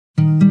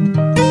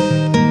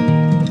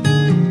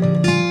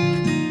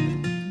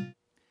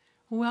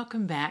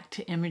Welcome back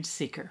to Image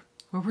Seeker,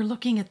 where we're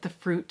looking at the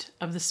fruit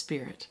of the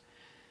Spirit.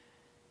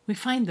 We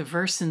find the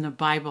verse in the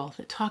Bible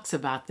that talks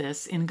about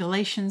this in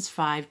Galatians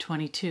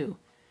 5:22.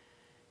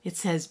 It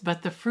says,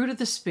 "But the fruit of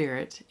the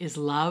Spirit is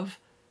love,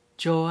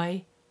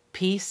 joy,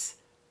 peace,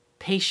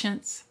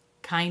 patience,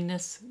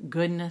 kindness,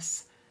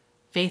 goodness,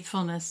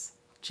 faithfulness,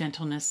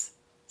 gentleness,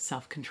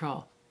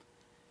 self-control."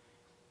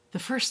 The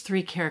first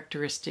three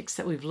characteristics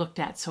that we've looked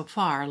at so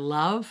far: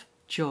 love,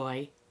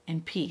 joy,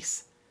 and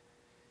peace.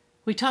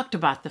 We talked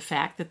about the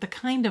fact that the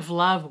kind of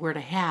love we're to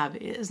have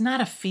is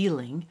not a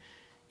feeling,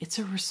 it's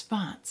a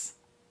response.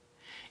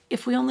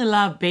 If we only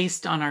love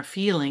based on our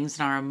feelings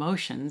and our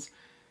emotions,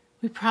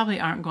 we probably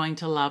aren't going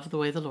to love the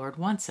way the Lord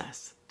wants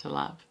us to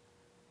love.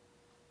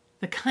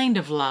 The kind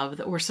of love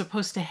that we're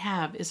supposed to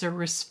have is a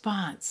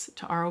response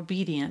to our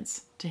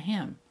obedience to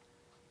Him.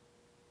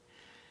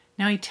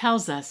 Now He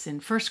tells us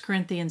in 1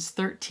 Corinthians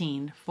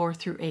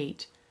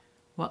 13:4-8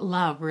 what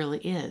love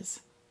really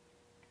is.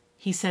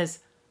 He says,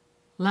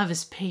 "Love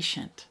is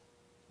patient.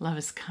 Love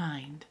is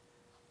kind.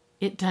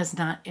 It does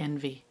not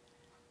envy.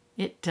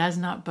 It does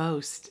not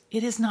boast.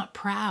 It is not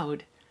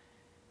proud.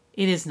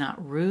 It is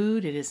not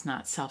rude. It is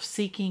not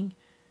self-seeking.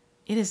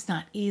 It is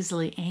not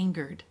easily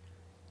angered.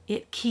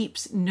 It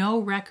keeps no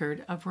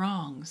record of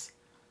wrongs.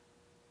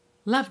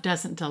 Love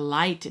doesn't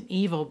delight in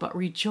evil, but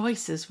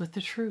rejoices with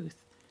the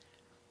truth.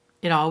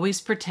 It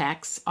always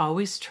protects,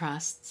 always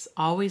trusts,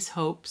 always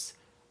hopes,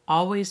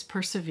 always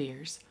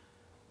perseveres.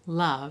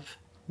 Love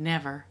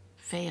never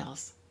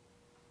fails."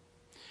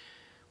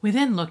 We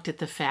then looked at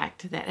the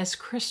fact that as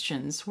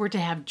Christians we're to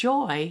have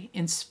joy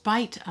in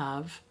spite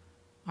of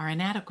our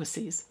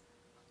inadequacies.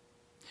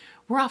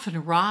 We're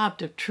often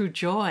robbed of true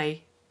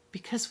joy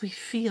because we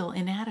feel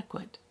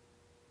inadequate.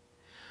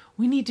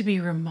 We need to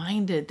be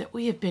reminded that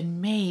we have been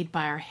made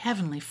by our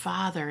Heavenly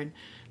Father and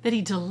that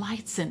He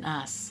delights in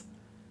us.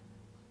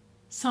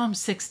 Psalm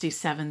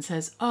 67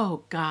 says,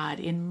 "O God,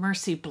 in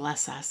mercy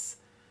bless us.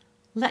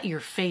 Let your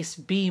face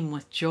beam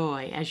with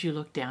joy as you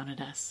look down at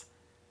us."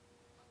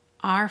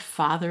 Our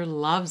Father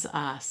loves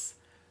us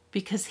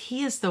because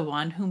He is the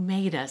one who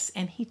made us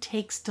and He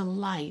takes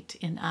delight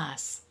in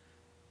us.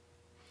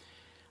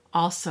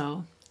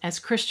 Also, as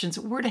Christians,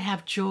 we're to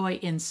have joy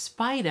in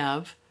spite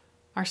of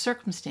our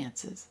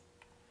circumstances.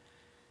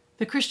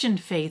 The Christian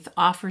faith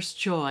offers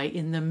joy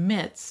in the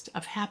midst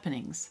of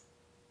happenings.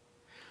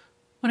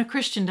 When a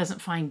Christian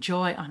doesn't find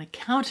joy on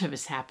account of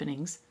his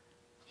happenings,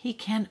 he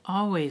can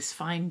always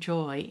find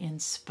joy in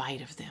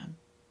spite of them.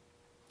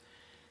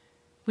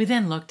 We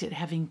then looked at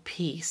having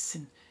peace,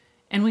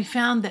 and we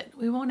found that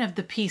we won't have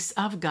the peace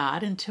of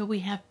God until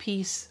we have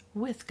peace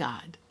with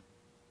God.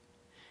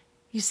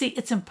 You see,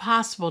 it's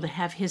impossible to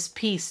have His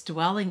peace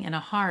dwelling in a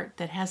heart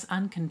that has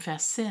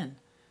unconfessed sin.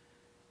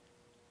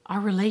 Our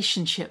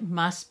relationship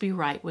must be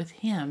right with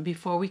Him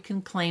before we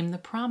can claim the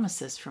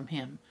promises from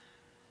Him.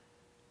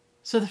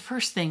 So the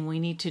first thing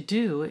we need to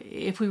do,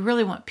 if we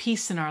really want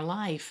peace in our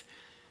life,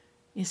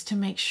 is to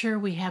make sure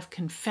we have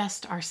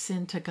confessed our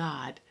sin to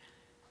God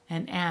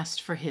and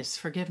asked for His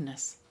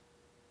forgiveness.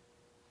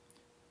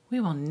 We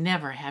will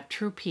never have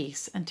true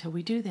peace until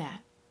we do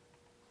that.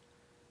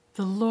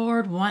 The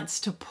Lord wants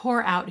to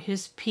pour out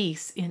His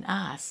peace in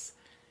us.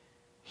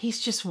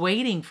 He's just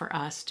waiting for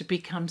us to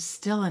become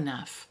still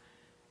enough,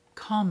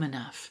 calm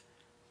enough,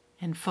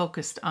 and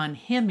focused on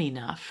Him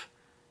enough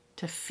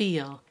to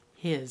feel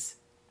His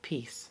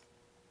peace.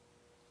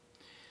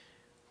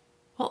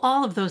 Well,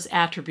 all of those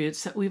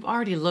attributes that we've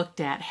already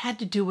looked at had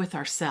to do with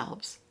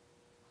ourselves,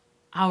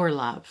 our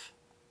love,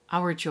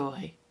 our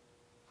joy,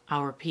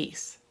 our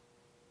peace.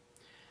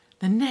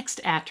 The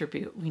next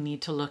attribute we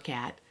need to look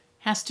at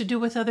has to do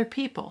with other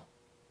people,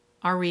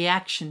 our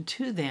reaction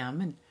to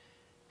them and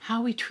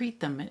how we treat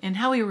them and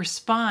how we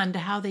respond to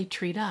how they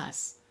treat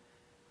us.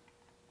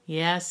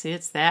 Yes,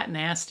 it's that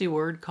nasty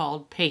word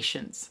called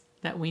patience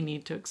that we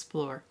need to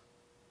explore.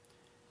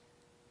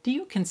 Do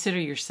you consider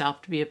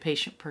yourself to be a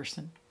patient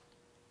person?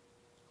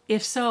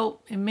 If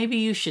so, maybe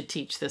you should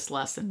teach this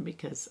lesson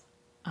because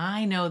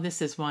I know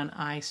this is one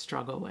I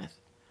struggle with.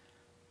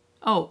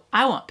 Oh,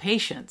 I want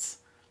patience.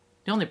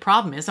 The only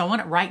problem is I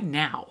want it right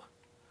now.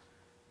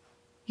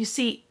 You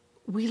see,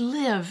 we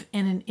live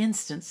in an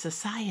instant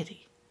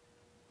society.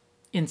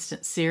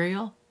 Instant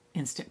cereal,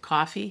 instant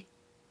coffee,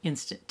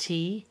 instant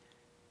tea,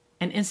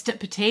 and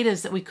instant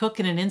potatoes that we cook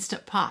in an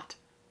instant pot.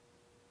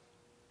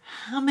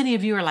 How many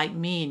of you are like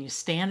me and you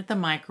stand at the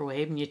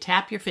microwave and you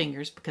tap your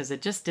fingers because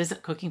it just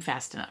isn't cooking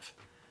fast enough?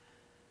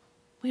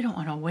 We don't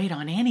want to wait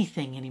on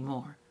anything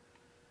anymore.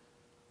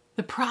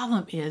 The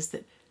problem is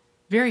that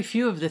very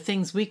few of the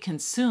things we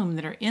consume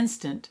that are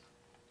instant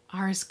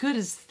are as good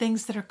as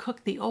things that are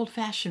cooked the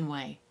old-fashioned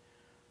way.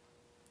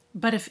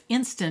 But if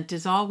instant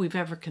is all we've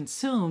ever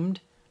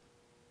consumed,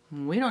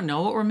 we don't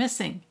know what we're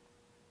missing.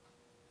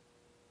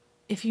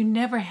 If you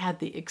never had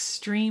the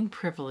extreme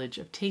privilege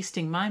of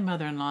tasting my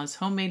mother-in-law's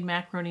homemade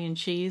macaroni and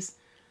cheese,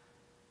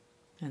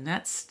 then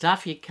that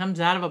stuff that comes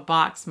out of a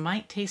box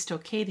might taste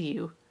okay to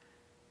you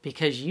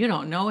because you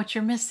don't know what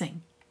you're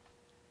missing.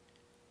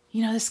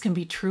 You know, this can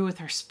be true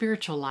with our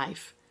spiritual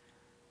life.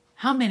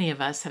 How many of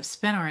us have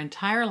spent our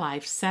entire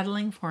life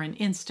settling for an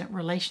instant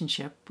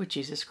relationship with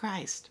Jesus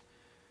Christ?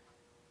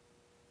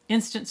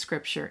 Instant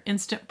scripture,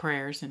 instant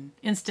prayers, and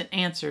instant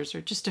answers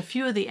are just a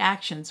few of the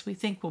actions we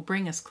think will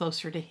bring us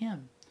closer to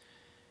Him.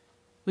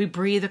 We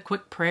breathe a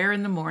quick prayer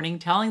in the morning,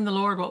 telling the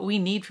Lord what we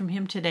need from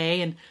Him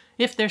today, and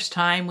if there's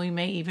time, we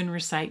may even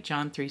recite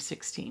John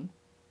 3:16.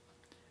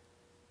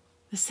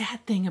 The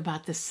sad thing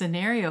about this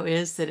scenario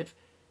is that if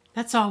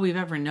that's all we've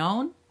ever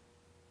known,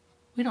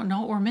 we don't know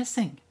what we're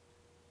missing.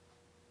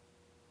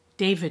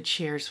 David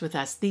shares with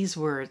us these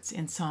words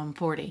in Psalm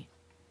 40.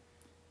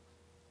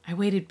 I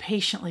waited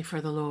patiently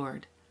for the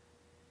Lord.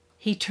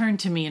 He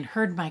turned to me and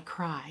heard my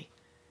cry.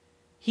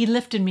 He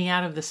lifted me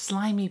out of the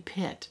slimy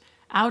pit,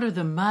 out of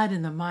the mud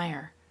and the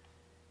mire.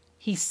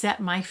 He set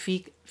my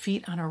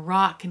feet on a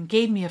rock and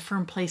gave me a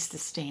firm place to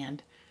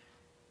stand.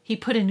 He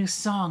put a new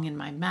song in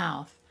my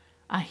mouth,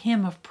 a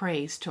hymn of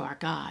praise to our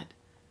God.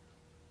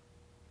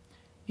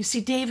 You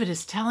see, David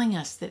is telling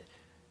us that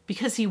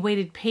because he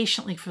waited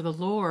patiently for the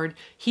Lord,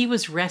 he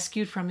was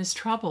rescued from his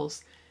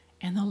troubles,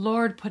 and the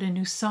Lord put a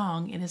new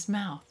song in his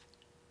mouth.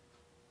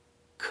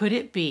 Could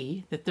it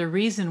be that the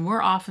reason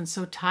we're often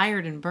so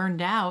tired and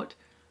burned out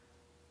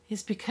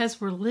is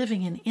because we're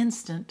living an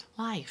instant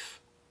life?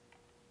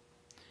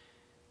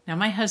 Now,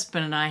 my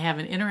husband and I have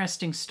an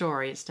interesting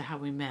story as to how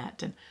we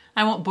met, and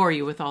I won't bore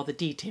you with all the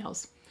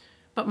details,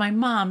 but my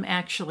mom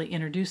actually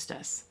introduced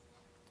us.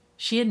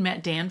 She had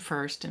met Dan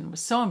first and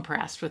was so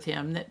impressed with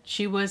him that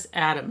she was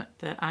adamant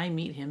that I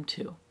meet him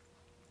too.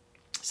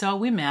 So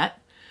we met.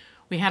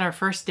 We had our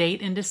first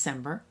date in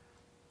December.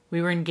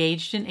 We were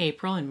engaged in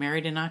April and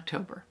married in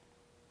October.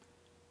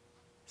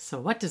 So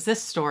what does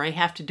this story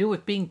have to do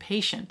with being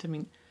patient? I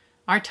mean,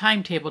 our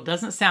timetable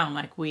doesn't sound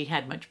like we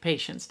had much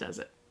patience, does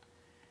it?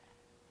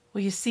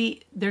 Well, you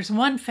see, there's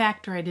one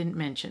factor I didn't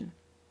mention.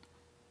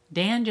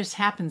 Dan just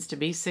happens to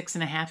be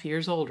 6.5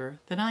 years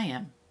older than I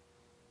am.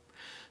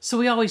 So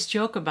we always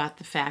joke about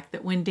the fact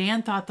that when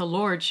Dan thought the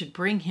Lord should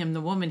bring him the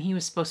woman he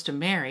was supposed to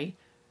marry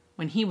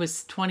when he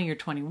was 20 or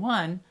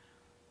 21,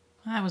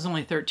 I was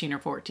only 13 or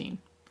 14.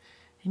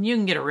 And you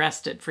can get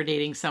arrested for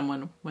dating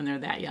someone when they're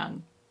that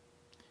young.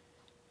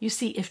 You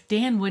see, if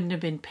Dan wouldn't have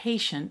been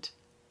patient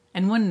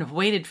and wouldn't have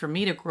waited for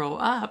me to grow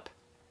up,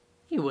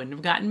 he wouldn't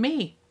have gotten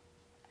me.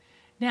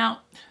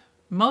 Now,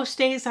 most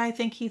days I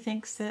think he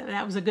thinks that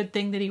that was a good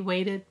thing that he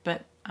waited,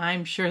 but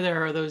I'm sure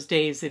there are those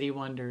days that he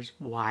wonders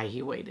why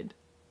he waited.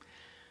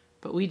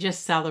 But we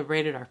just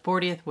celebrated our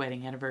 40th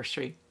wedding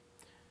anniversary,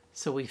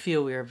 so we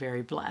feel we are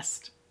very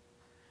blessed.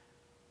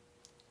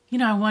 You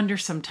know, I wonder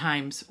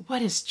sometimes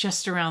what is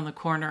just around the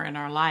corner in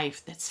our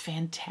life that's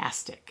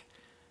fantastic.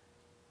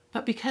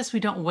 But because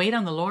we don't wait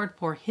on the Lord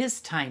for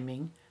His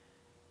timing,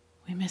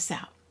 we miss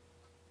out.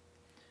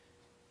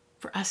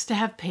 For us to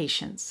have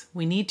patience,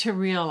 we need to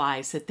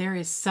realize that there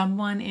is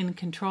someone in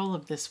control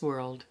of this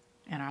world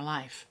and our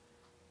life.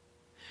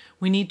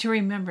 We need to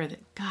remember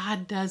that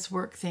God does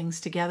work things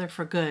together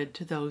for good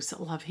to those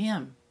that love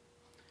Him.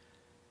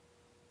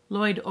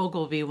 Lloyd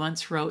Ogilvie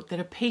once wrote that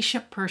a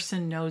patient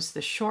person knows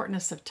the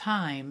shortness of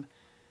time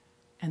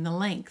and the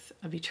length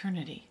of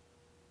eternity.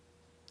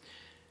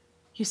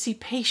 You see,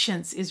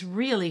 patience is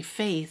really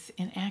faith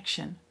in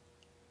action.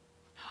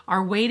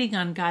 Our waiting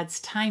on God's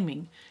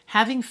timing,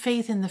 having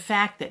faith in the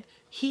fact that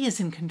He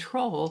is in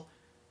control,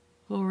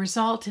 will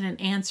result in an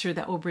answer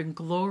that will bring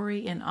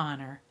glory and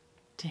honor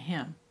to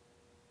Him.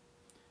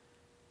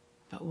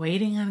 But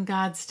waiting on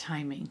God's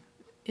timing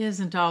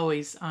isn't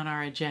always on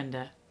our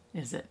agenda,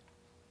 is it?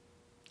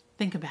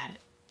 Think about it.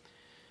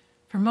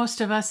 For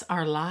most of us,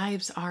 our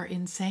lives are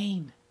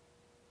insane.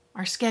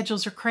 Our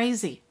schedules are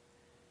crazy.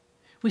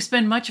 We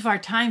spend much of our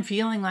time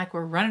feeling like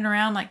we're running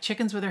around like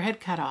chickens with our head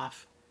cut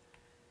off.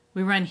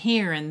 We run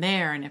here and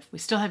there, and if we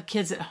still have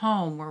kids at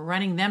home, we're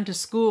running them to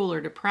school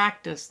or to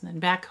practice, and then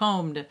back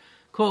home to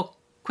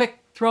quick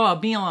throw a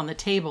meal on the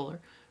table,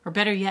 or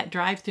better yet,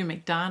 drive through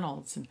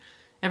McDonald's, and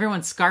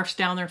everyone scarfs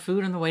down their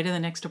food on the way to the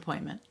next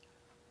appointment.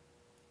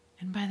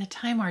 And by the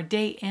time our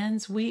day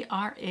ends, we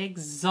are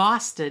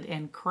exhausted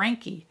and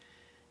cranky,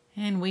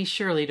 and we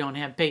surely don't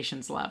have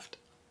patience left.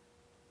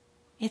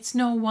 It's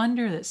no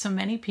wonder that so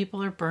many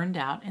people are burned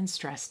out and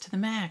stressed to the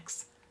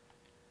max.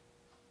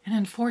 And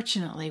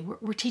unfortunately,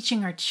 we're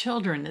teaching our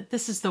children that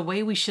this is the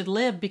way we should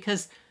live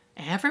because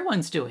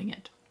everyone's doing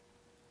it.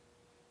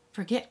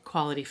 Forget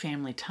quality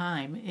family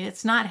time.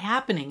 It's not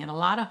happening in a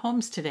lot of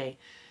homes today.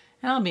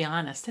 And I'll be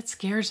honest, that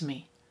scares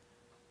me.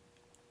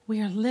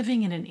 We are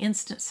living in an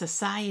instant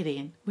society,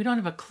 and we don't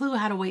have a clue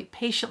how to wait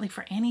patiently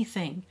for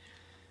anything,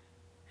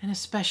 and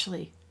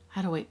especially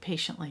how to wait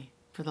patiently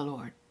for the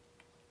Lord.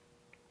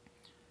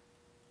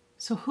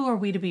 So who are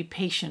we to be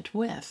patient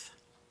with?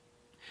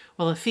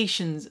 Well,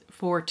 Ephesians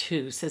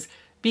 4:2 says,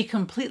 "Be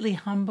completely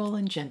humble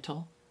and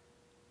gentle.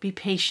 Be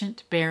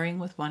patient, bearing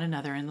with one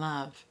another in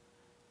love."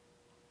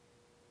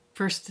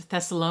 1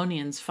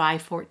 Thessalonians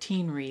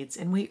 5:14 reads,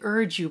 "And we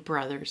urge you,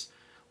 brothers,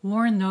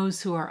 warn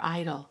those who are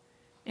idle,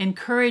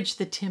 encourage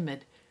the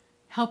timid,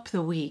 help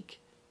the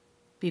weak,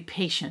 be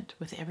patient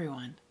with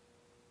everyone."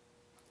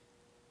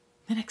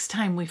 The next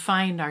time we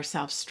find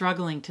ourselves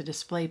struggling to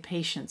display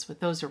patience with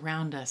those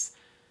around us,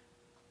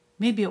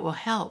 maybe it will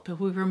help if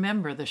we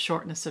remember the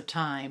shortness of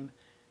time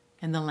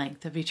and the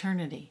length of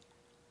eternity.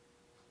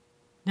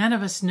 None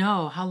of us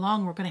know how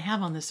long we're going to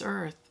have on this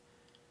earth.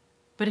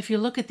 But if you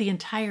look at the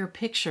entire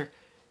picture,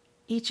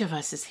 each of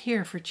us is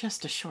here for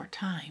just a short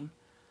time.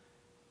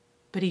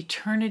 But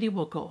eternity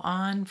will go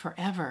on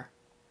forever.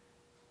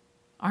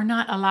 Our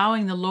not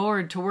allowing the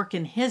Lord to work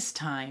in His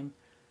time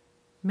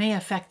may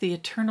affect the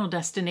eternal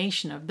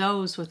destination of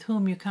those with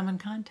whom you come in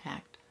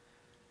contact.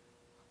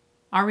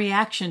 Our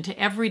reaction to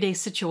everyday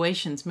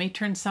situations may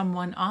turn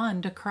someone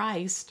on to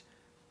Christ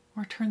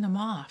or turn them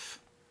off.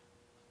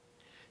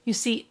 You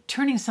see,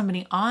 turning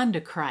somebody on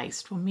to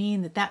Christ will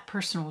mean that that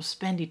person will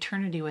spend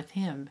eternity with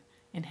Him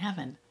in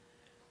heaven.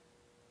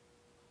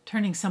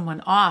 Turning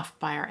someone off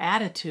by our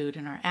attitude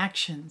and our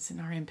actions and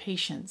our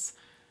impatience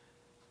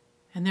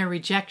and their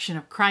rejection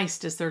of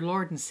Christ as their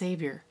Lord and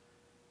Savior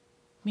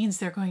means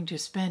they're going to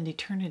spend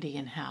eternity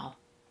in hell.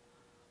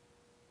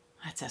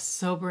 That's a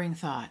sobering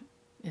thought,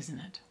 isn't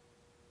it?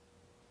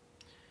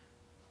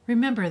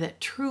 Remember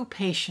that true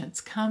patience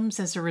comes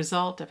as a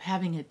result of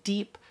having a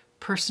deep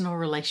personal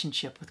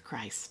relationship with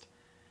Christ.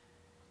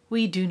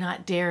 We do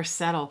not dare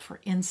settle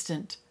for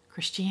instant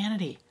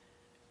Christianity.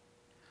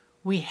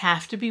 We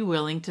have to be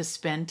willing to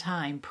spend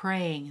time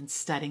praying and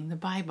studying the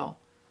Bible.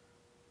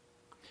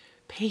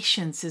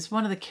 Patience is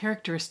one of the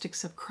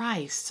characteristics of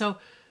Christ, so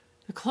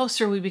the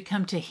closer we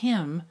become to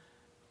Him,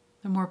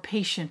 the more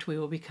patient we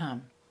will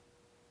become.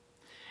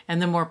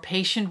 And the more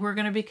patient we're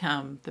going to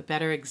become, the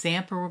better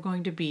example we're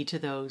going to be to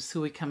those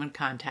who we come in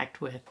contact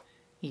with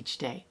each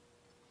day.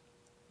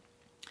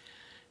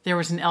 There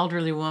was an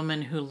elderly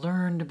woman who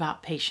learned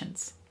about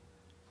patience.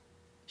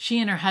 She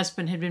and her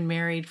husband had been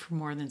married for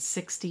more than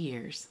 60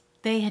 years.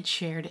 They had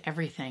shared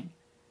everything.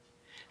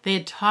 They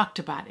had talked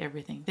about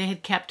everything. They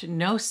had kept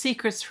no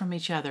secrets from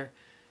each other,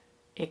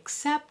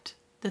 except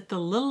that the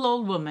little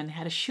old woman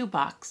had a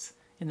shoebox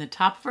in the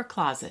top of her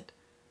closet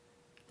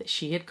that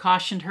she had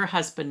cautioned her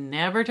husband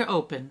never to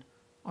open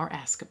or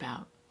ask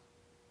about.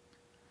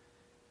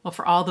 Well,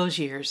 for all those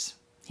years,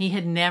 he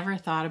had never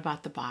thought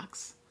about the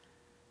box.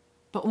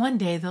 But one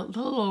day, the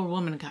little old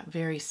woman got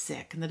very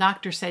sick, and the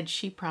doctor said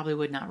she probably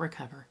would not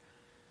recover.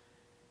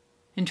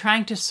 In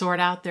trying to sort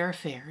out their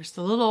affairs,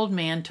 the little old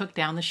man took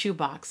down the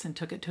shoebox and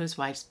took it to his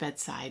wife's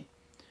bedside.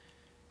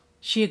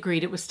 She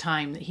agreed it was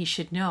time that he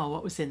should know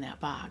what was in that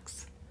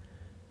box.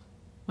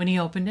 When he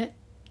opened it,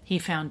 he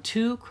found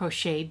 2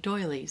 crocheted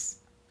doilies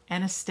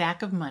and a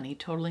stack of money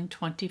totaling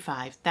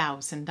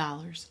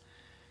 $25,000.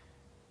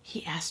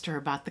 He asked her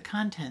about the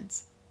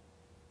contents.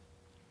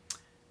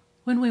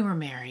 "When we were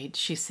married,"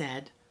 she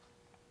said,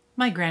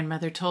 "my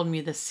grandmother told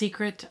me the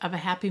secret of a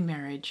happy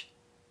marriage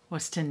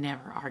was to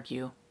never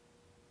argue.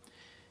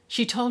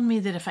 She told me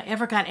that if I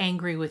ever got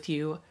angry with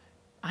you,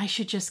 I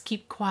should just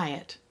keep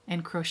quiet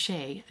and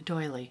crochet a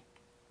doily."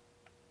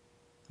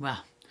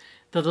 Well,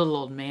 the little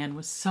old man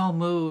was so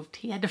moved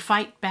he had to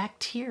fight back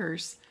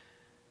tears.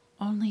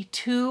 Only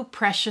 2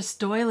 precious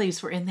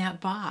doilies were in that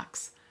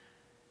box.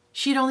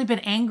 She had only been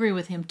angry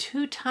with him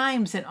 2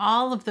 times in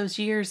all of those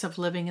years of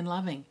living and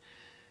loving.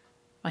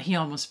 Well, he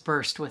almost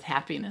burst with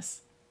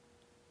happiness.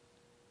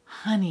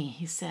 "Honey,"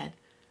 he said,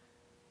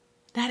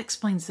 "that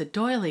explains the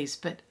doilies,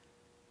 but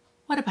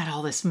what about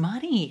all this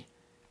money?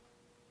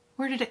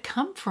 Where did it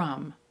come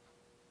from?"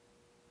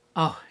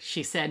 "Oh,"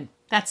 she said,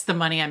 "that's the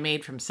money I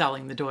made from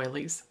selling the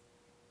doilies."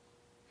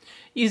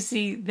 You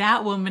see,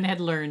 that woman had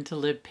learned to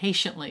live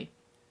patiently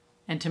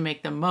and to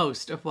make the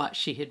most of what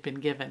she had been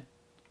given.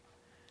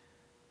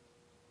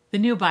 The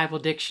New Bible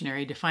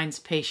Dictionary defines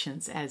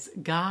patience as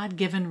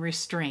God-given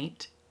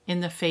restraint in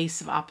the face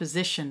of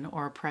opposition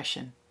or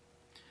oppression.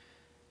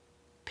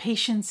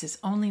 Patience is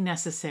only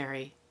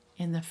necessary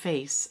in the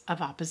face of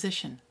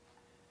opposition.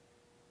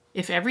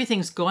 If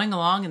everything's going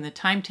along in the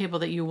timetable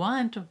that you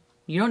want,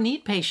 you don't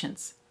need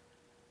patience.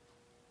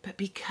 But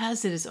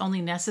because it is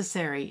only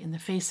necessary in the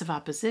face of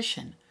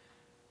opposition,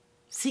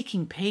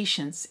 seeking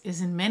patience is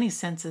in many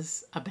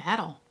senses a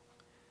battle.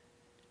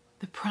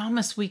 The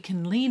promise we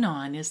can lean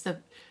on is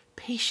that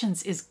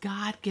patience is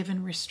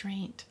God-given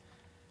restraint,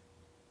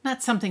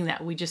 not something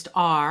that we just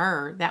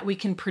are or that we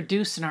can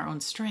produce in our own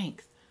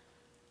strength.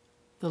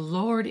 The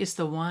Lord is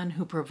the one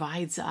who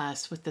provides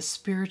us with the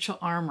spiritual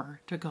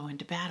armor to go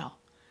into battle.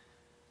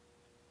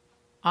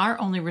 Our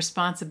only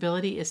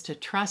responsibility is to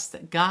trust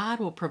that God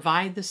will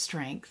provide the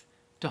strength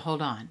to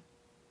hold on.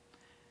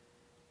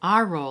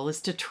 Our role is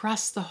to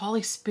trust the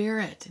Holy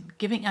Spirit in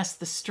giving us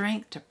the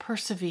strength to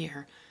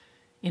persevere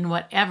in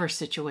whatever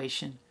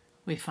situation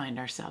we find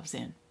ourselves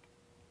in.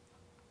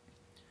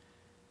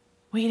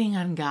 Waiting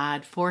on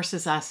God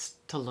forces us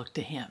to look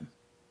to Him.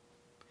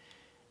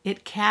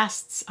 It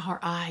casts our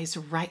eyes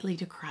rightly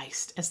to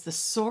Christ as the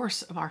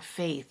source of our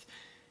faith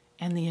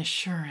and the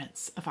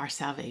assurance of our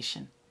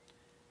salvation.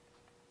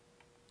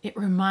 It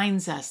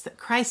reminds us that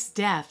Christ's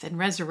death and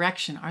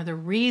resurrection are the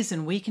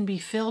reason we can be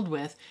filled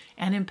with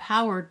and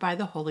empowered by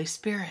the Holy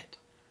Spirit.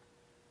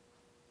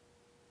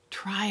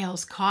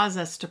 Trials cause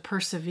us to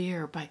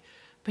persevere by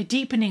by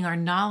deepening our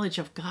knowledge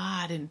of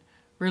God and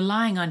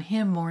relying on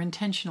Him more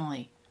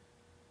intentionally.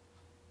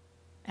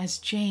 As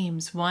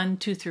James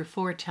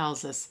 1:2-4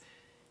 tells us,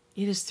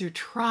 it is through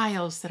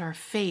trials that our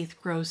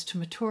faith grows to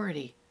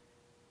maturity.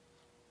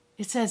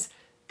 It says,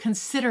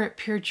 "Consider it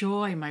pure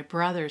joy, my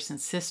brothers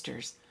and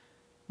sisters,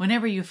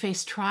 whenever you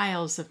face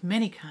trials of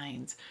many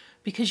kinds,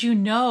 because you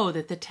know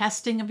that the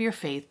testing of your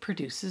faith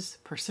produces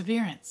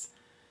perseverance.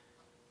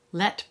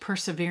 Let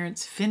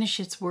perseverance finish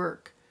its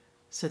work,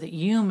 so that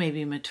you may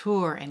be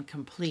mature and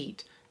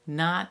complete,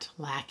 not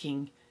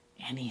lacking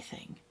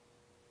anything."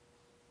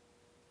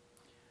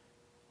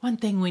 One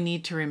thing we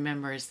need to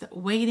remember is that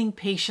waiting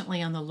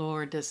patiently on the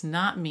Lord does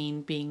not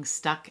mean being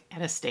stuck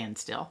at a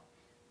standstill.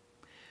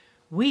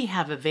 We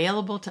have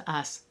available to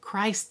us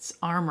Christ's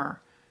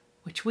armor,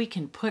 which we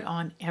can put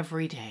on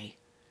every day.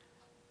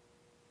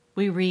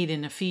 We read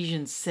in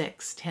Ephesians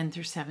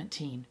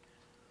 6:10-17,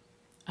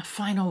 a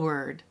final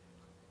word: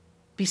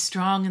 "Be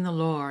strong in the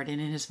Lord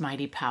and in His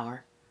mighty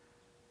power.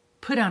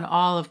 Put on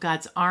all of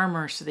God's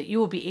armor so that you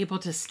will be able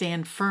to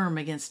stand firm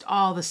against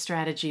all the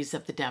strategies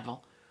of the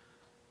devil.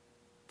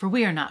 For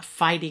we are not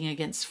fighting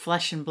against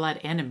flesh and blood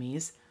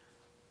enemies,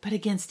 but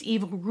against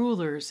evil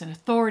rulers and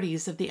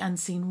authorities of the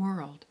unseen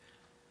world,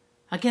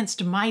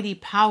 against mighty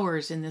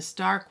powers in this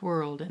dark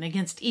world, and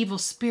against evil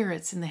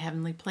spirits in the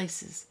heavenly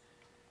places.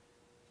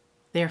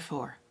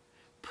 Therefore,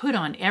 put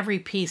on every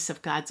piece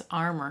of God's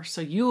armor so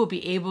you will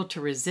be able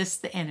to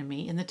resist the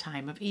enemy in the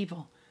time of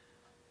evil.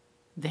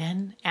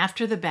 Then,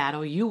 after the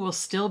battle, you will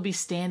still be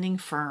standing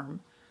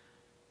firm.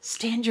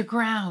 Stand your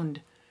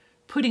ground,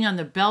 putting on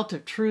the belt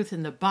of truth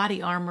and the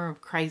body armor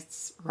of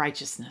Christ's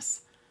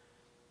righteousness.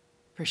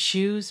 For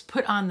shoes,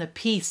 put on the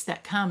peace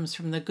that comes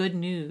from the good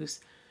news,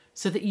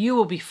 so that you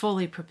will be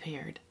fully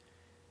prepared.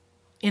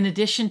 In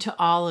addition to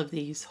all of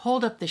these,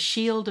 hold up the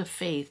shield of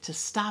faith to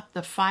stop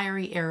the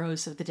fiery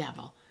arrows of the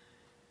devil.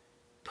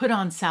 Put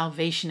on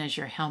salvation as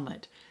your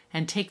helmet,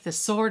 and take the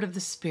sword of the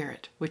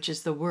Spirit, which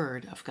is the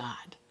Word of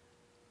God."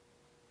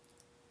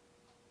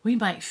 We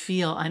might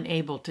feel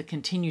unable to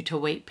continue to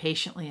wait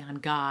patiently on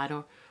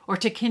God, or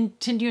to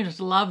continue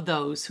to love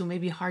those who may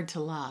be hard to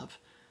love.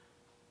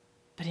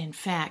 But in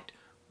fact,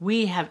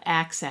 we have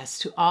access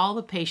to all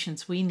the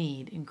patience we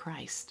need in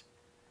Christ.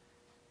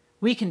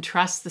 We can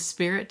trust the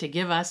Spirit to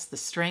give us the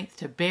strength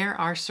to bear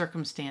our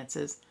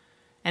circumstances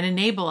and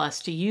enable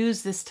us to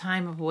use this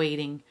time of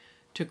waiting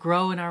to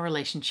grow in our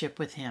relationship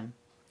with Him.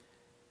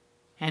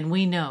 And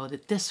we know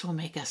that this will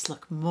make us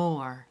look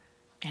more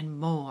and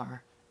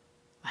more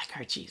like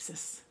our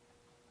Jesus.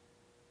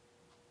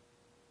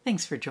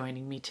 Thanks for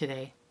joining me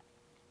today.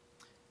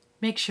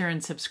 Make sure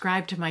and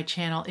subscribe to my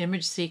channel,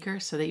 Image Seeker,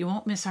 so that you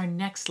won't miss our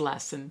next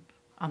lesson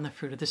on the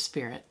fruit of the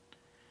Spirit.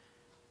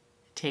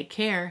 Take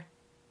care,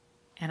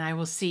 and I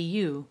will see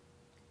you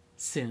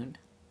soon.